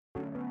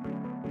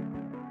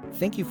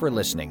Thank you for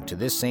listening to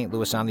this St.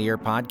 Louis on the Air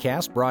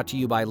podcast brought to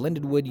you by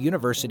Lindenwood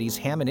University's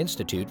Hammond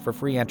Institute for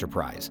Free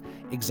Enterprise,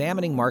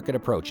 examining market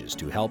approaches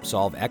to help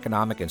solve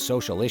economic and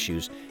social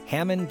issues,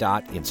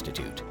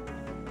 hammond.institute.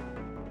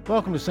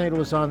 Welcome to St.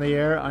 Louis on the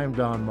Air. I'm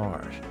Don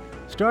Marsh.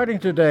 Starting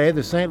today,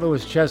 the St.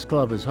 Louis Chess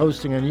Club is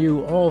hosting a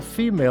new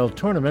all-female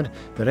tournament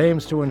that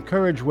aims to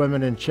encourage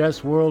women in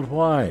chess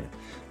worldwide.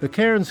 The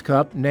Cairns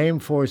Cup,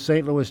 named for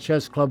St. Louis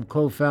Chess Club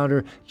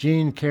co-founder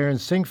Jean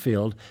Cairns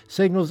Sinkfield,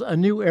 signals a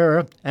new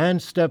era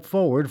and step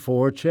forward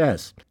for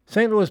chess.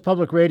 St. Louis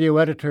Public Radio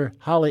editor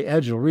Holly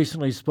Edgell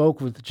recently spoke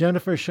with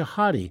Jennifer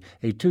Shahade,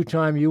 a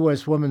two-time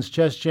U.S. women's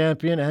chess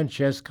champion and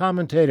chess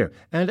commentator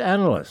and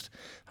analyst.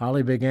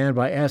 Holly began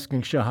by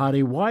asking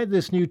Shahade why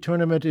this new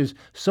tournament is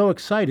so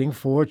exciting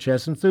for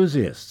chess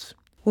enthusiasts.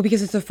 Well,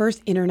 because it's the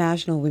first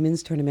international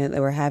women's tournament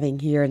that we're having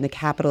here in the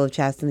capital of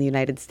chess in the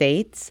United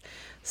States.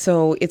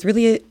 So it's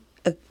really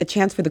a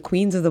chance for the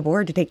queens of the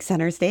board to take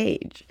center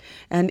stage.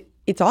 And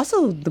it's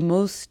also the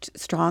most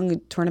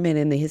strong tournament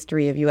in the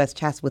history of U.S.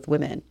 chess with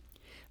women.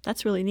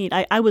 That's really neat.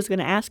 I was going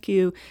to ask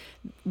you,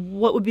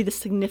 what would be the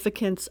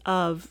significance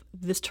of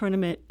this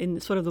tournament in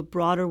sort of the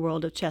broader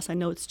world of chess? I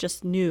know it's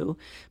just new,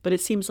 but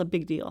it seems a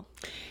big deal.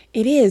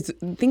 It is.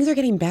 Things are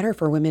getting better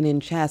for women in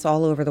chess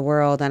all over the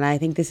world, and I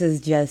think this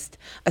is just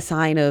a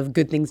sign of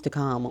good things to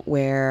come,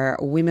 where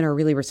women are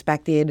really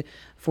respected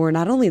for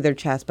not only their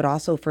chess, but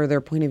also for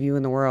their point of view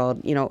in the world.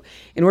 You know,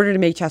 in order to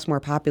make chess more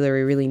popular,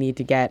 we really need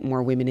to get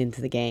more women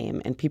into the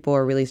game, and people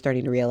are really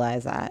starting to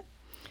realize that.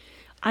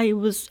 I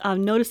was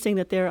noticing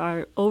that there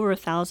are over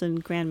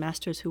 1,000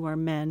 grandmasters who are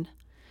men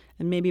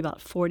and maybe about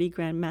 40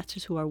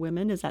 grandmasters who are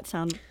women. Does that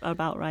sound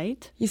about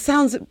right? It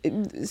sounds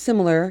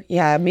similar.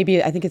 Yeah,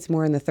 maybe I think it's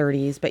more in the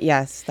 30s, but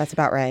yes, that's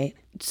about right.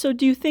 So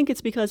do you think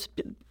it's because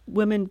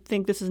women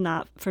think this is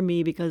not for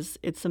me because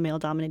it's a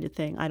male-dominated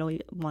thing? I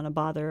don't want to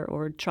bother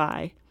or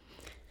try.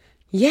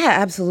 Yeah,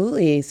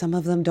 absolutely. Some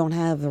of them don't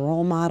have the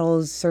role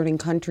models. Certain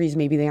countries,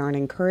 maybe they aren't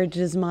encouraged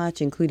as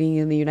much, including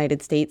in the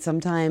United States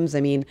sometimes. I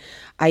mean,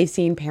 I've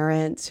seen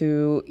parents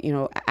who,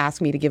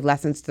 ask me to give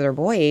lessons to their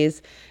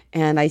boys,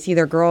 and I see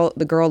the girl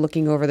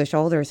looking over the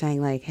shoulder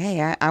saying like,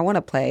 hey, I want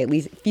to play. At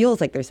least it feels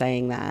like they're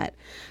saying that.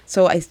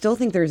 So I still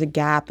think there's a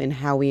gap in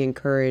how we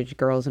encourage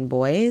girls and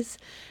boys,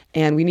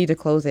 and we need to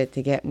close it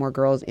to get more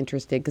girls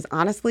interested. Because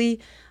honestly,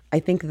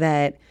 I think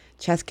that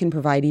chess can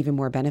provide even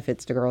more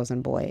benefits to girls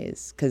and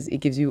boys because it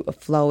gives you a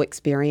flow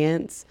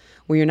experience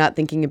where you're not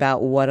thinking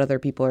about what other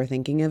people are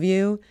thinking of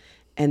you,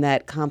 and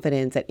that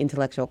confidence, that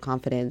intellectual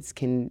confidence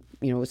can,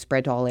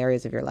 spread to all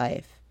areas of your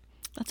life.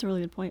 That's a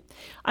really good point.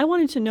 I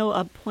wanted to know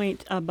a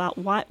point about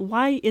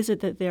why is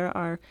it that there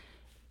are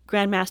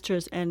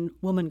grandmasters and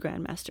women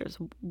grandmasters?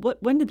 Do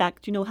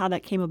you know how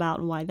that came about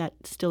and why that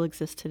still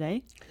exists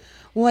today?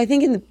 Well, I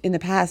think in the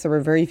past, there were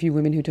very few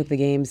women who took the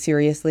game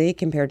seriously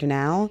compared to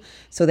now.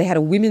 So they had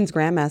a women's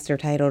grandmaster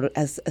title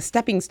as a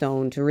stepping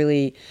stone to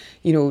really,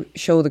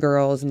 show the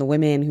girls and the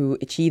women who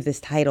achieved this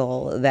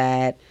title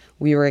that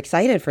we were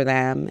excited for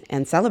them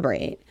and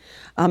celebrate.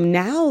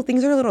 Now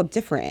things are a little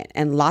different,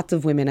 and lots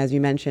of women, as you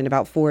mentioned,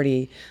 about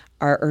 40,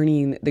 are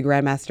earning the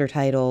grandmaster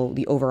title,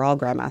 the overall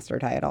grandmaster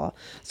title.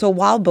 So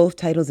while both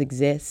titles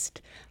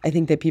exist, I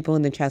think that people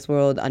in the chess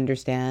world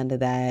understand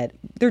that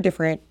they're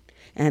different,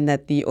 and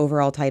that the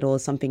overall title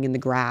is something in the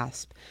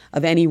grasp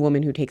of any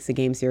woman who takes the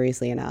game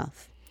seriously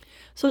enough.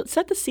 So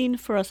set the scene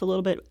for us a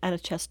little bit at a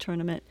chess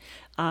tournament.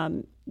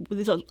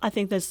 I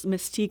think there's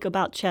mystique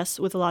about chess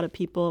with a lot of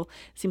people.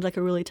 It seems like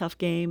a really tough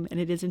game,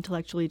 and it is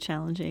intellectually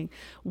challenging.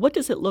 What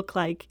does it look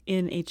like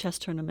in a chess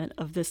tournament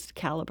of this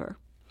caliber?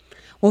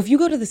 Well, if you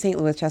go to the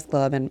St. Louis Chess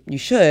Club, and you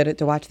should,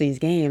 to watch these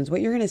games, what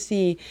you're going to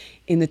see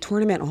in the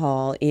tournament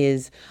hall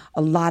is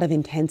a lot of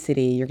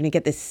intensity. You're going to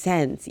get this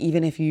sense,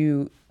 even if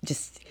you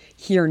just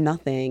hear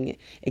nothing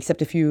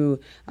except a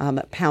few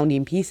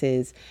pounding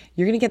pieces,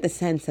 you're going to get the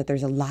sense that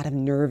there's a lot of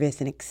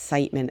nervous and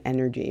excitement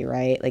energy,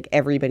 right? Like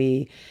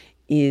everybody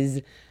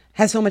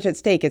has so much at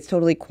stake. It's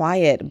totally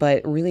quiet,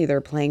 but really they're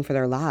playing for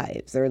their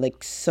lives. They're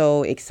like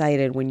so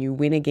excited. When you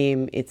win a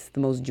game, it's the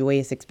most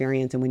joyous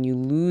experience. And when you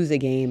lose a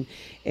game,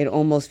 it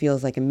almost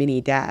feels like a mini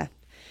death.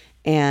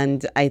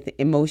 And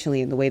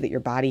emotionally, in the way that your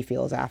body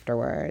feels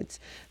afterwards.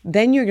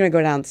 Then you're going to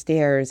go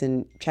downstairs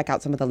and check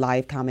out some of the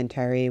live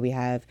commentary. We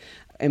have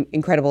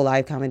incredible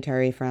live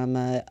commentary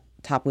from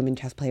top women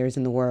chess players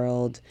in the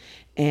world.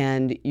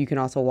 And you can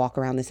also walk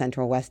around the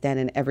Central West End,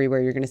 and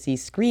everywhere you're going to see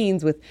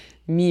screens with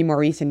me,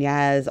 Maurice, and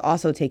Yaz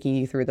also taking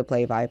you through the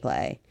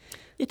play-by-play.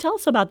 You tell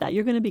us about that.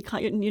 You're going to be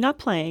you're not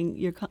playing,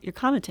 you're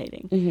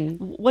commentating.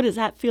 Mm-hmm. What does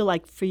that feel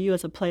like for you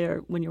as a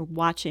player when you're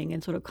watching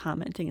and sort of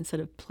commenting instead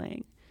of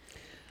playing?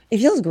 It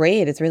feels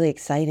great. It's really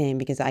exciting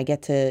because I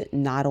get to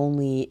not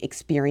only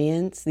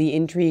experience the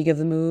intrigue of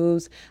the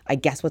moves, I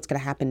guess what's going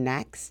to happen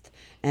next.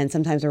 And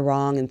sometimes they're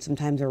wrong and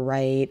sometimes they're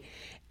right.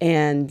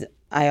 And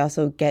I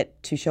also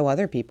get to show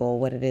other people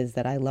what it is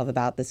that I love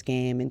about this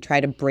game and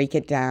try to break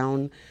it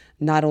down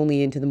not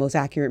only into the most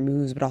accurate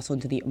moves, but also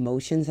into the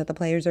emotions that the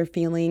players are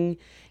feeling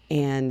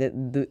and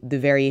the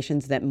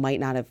variations that might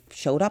not have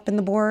showed up in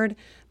the board,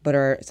 but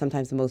are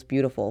sometimes the most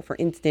beautiful. For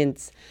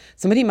instance,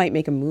 somebody might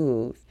make a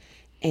move,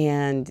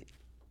 and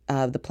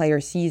the player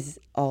sees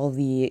all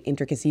the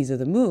intricacies of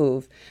the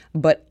move,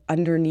 but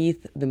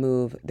underneath the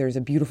move, there's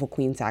a beautiful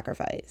queen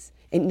sacrifice.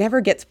 It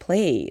never gets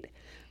played,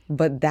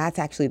 but that's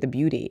actually the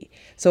beauty.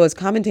 So as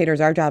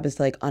commentators, our job is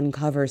to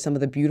uncover some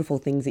of the beautiful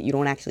things that you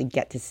don't actually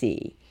get to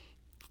see.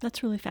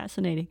 That's really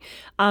fascinating.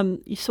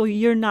 So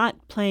you're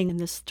not playing in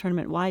this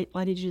tournament. Why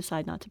did you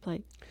decide not to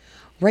play?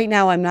 Right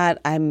now, I'm not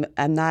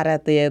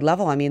at the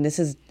level. I mean,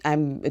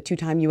 I'm a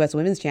two-time U.S.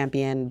 women's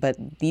champion, but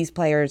these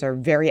players are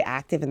very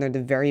active and they're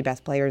the very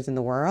best players in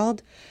the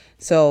world.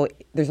 So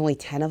there's only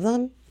 10 of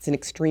them. It's an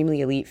extremely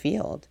elite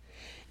field.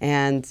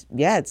 And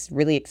yeah, it's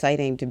really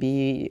exciting to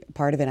be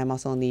part of it. I'm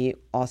also on the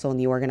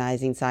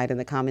organizing side and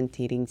the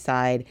commentating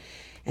side.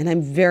 And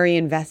I'm very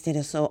invested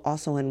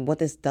also in what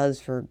this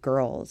does for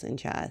girls in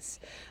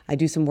chess. I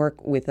do some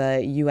work with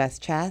U.S.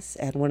 Chess,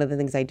 and one of the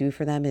things I do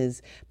for them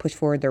is push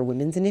forward their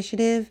women's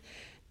initiative.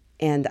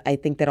 And I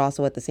think that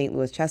also at the St.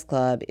 Louis Chess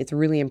Club, it's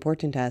really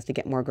important to us to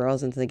get more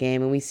girls into the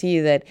game. And we see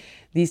that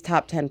these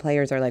top 10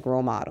 players are like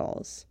role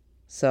models.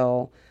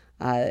 So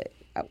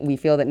we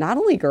feel that not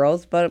only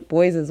girls, but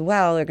boys as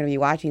well are going to be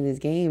watching these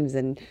games,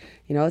 and,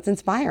 it's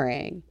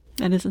inspiring.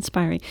 That is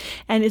inspiring.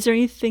 And is there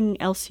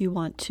anything else you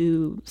want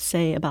to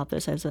say about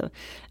this as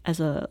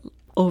a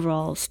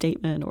overall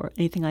statement, or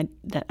anything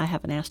that I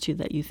haven't asked you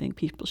that you think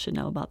people should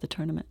know about the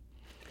tournament?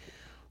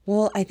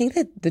 Well, I think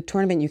that the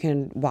tournament, you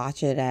can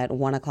watch it at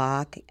 1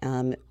 o'clock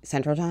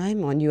Central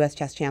Time on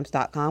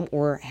uschesschamps.com,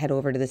 or head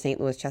over to the St.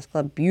 Louis Chess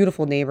Club.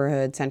 Beautiful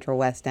neighborhood, Central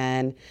West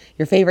End.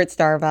 Your favorite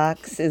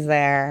Starbucks is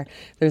there.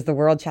 There's the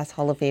World Chess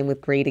Hall of Fame with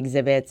great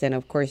exhibits. And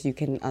of course, you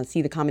can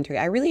see the commentary.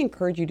 I really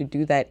encourage you to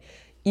do that,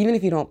 even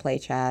if you don't play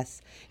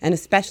chess, and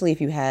especially if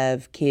you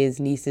have kids,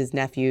 nieces,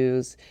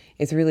 nephews.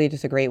 It's really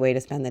just a great way to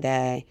spend the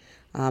day.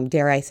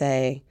 Dare I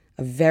say,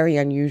 a very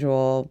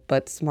unusual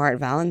but smart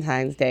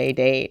Valentine's Day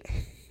date.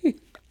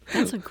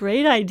 That's a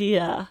great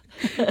idea.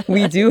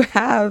 We do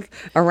have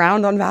a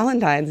round on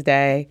Valentine's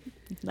Day.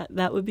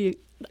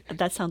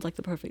 That sounds like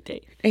the perfect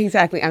date.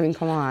 Exactly. I mean,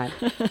 come on.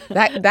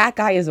 That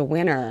guy is a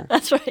winner.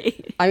 That's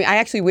right. I mean, I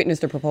actually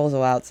witnessed a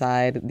proposal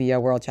outside the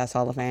World Chess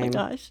Hall of Fame. Oh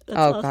my gosh. That's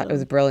awesome. God, it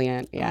was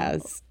brilliant.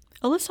 Yes.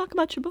 Oh, let's talk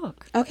about your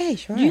book. Okay,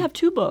 sure. You have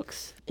 2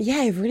 books. Yeah,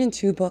 I've written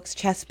 2 books,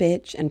 Chess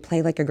Bitch and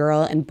Play Like a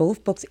Girl, and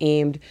both books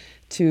aimed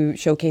to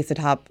showcase the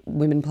top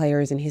women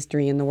players in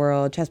history in the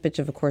world. Chess Bitch,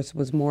 of course,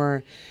 was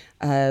more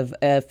of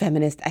a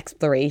feminist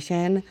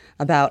exploration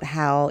about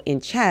how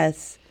in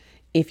chess,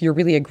 if you're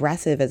really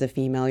aggressive as a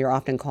female, you're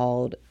often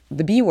called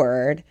the B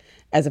word,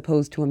 as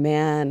opposed to a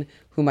man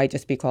who might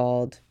just be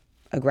called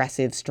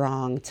aggressive,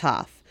 strong,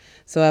 tough.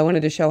 So I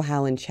wanted to show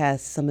how in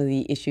chess some of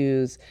the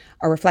issues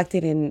are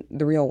reflected in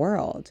the real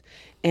world.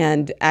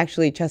 And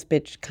actually, Chess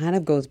Bitch kind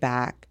of goes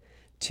back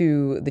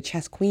to the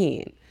chess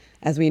queen.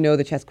 As we know,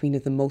 the chess queen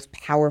is the most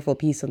powerful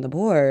piece on the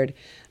board,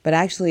 but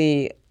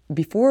actually,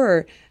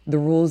 before the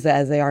rules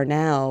as they are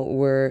now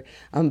were,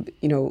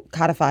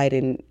 codified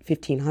in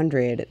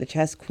 1500, the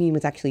chess queen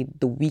was actually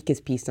the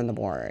weakest piece on the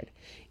board.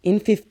 In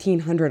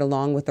 1500,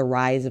 along with the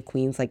rise of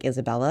queens like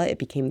Isabella, it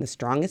became the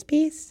strongest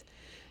piece.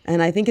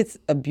 And I think it's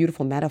a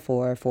beautiful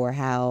metaphor for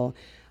how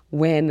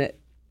when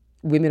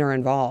women are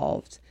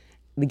involved,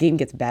 the game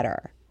gets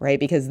better, right?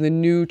 Because the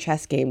new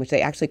chess game, which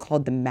they actually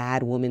called the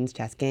Mad Woman's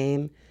Chess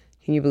Game,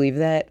 can you believe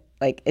that?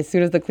 Like, as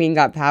soon as the queen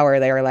got power,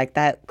 they were like,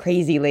 that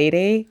crazy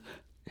lady.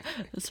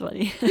 That's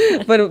funny.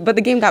 but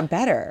the game got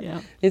better.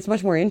 Yeah. It's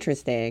much more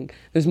interesting.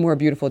 There's more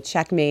beautiful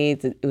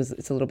checkmates.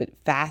 It's a little bit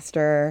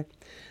faster.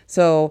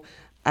 So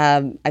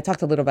I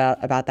talked a little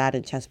about that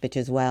in Chess Bitch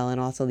as well, and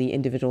also the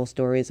individual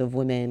stories of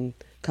women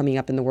coming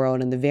up in the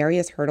world and the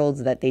various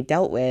hurdles that they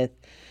dealt with,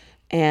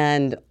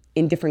 and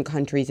in different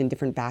countries and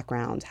different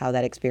backgrounds, how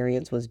that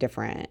experience was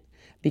different.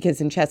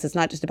 Because in chess, it's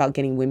not just about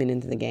getting women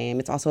into the game.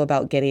 It's also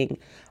about getting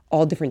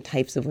all different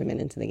types of women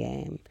into the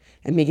game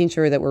and making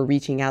sure that we're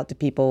reaching out to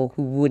people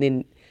who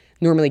wouldn't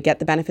normally get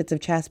the benefits of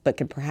chess but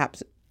can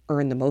perhaps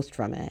earn the most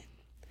from it.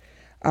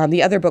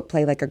 The other book,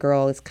 Play Like a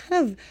Girl, is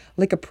kind of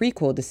like a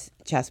prequel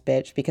to Chess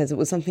Bitch, because it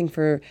was something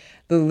for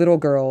the little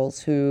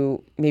girls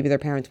who maybe their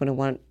parents wouldn't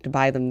want to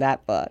buy them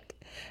that book.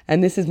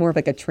 And this is more of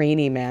like a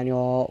training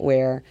manual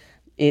where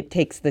it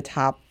takes the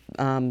top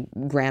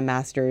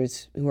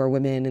grandmasters who are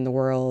women in the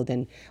world,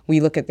 and we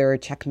look at their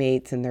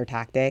checkmates and their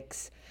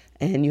tactics,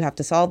 and you have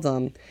to solve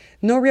them.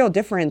 No real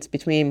difference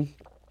between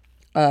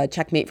a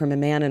checkmate from a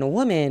man and a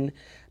woman,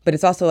 but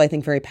it's also, I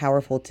think, very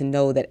powerful to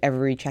know that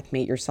every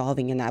checkmate you're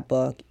solving in that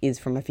book is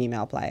from a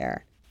female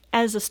player.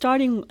 As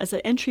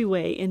an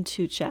entryway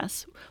into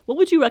chess, what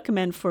would you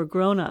recommend for a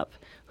grown-up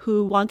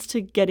who wants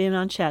to get in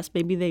on chess?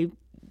 Maybe they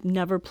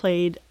never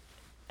played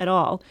at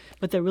all,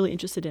 but they're really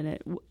interested in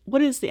it.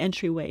 What is the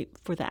entryway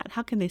for that?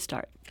 How can they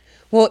start?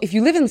 Well, if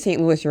you live in St.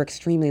 Louis, you're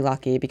extremely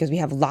lucky because we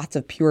have lots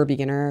of pure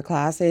beginner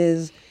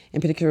classes. In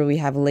particular, we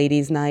have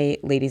Ladies Night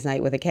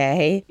with a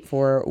K,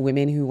 for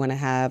women who want to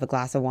have a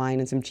glass of wine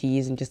and some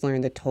cheese and just learn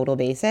the total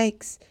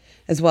basics.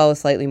 as well as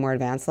slightly more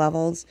advanced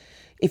levels.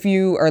 If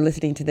you are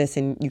listening to this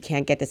and you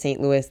can't get to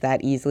St. Louis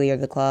that easily or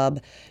the club,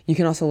 you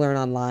can also learn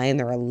online.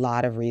 There are a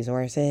lot of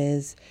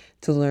resources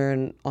to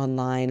learn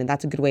online, and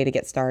that's a good way to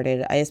get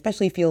started. I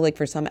especially feel like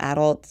for some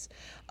adults,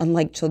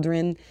 unlike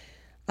children,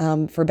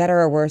 for better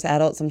or worse,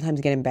 adults sometimes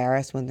get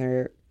embarrassed when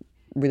they're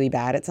really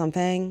bad at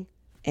something.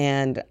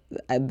 And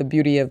the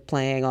beauty of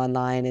playing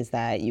online is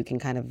that you can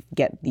kind of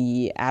get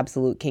the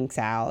absolute kinks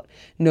out,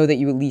 know that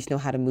you at least know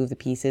how to move the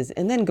pieces,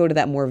 and then go to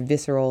that more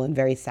visceral and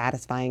very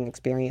satisfying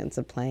experience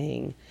of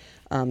playing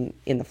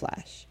in the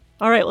flesh.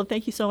 All right. Well,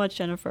 thank you so much,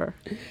 Jennifer.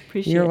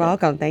 Appreciate it. You're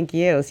welcome. Thank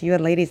you. See you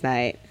at Ladies'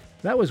 Night.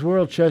 That was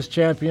world chess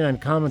champion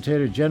and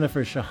commentator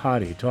Jennifer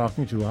Shahade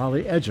talking to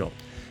Holly Edgell.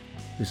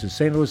 This is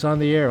St. Louis on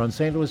the Air on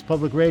St. Louis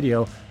Public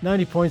Radio,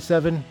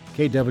 90.7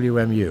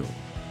 KWMU.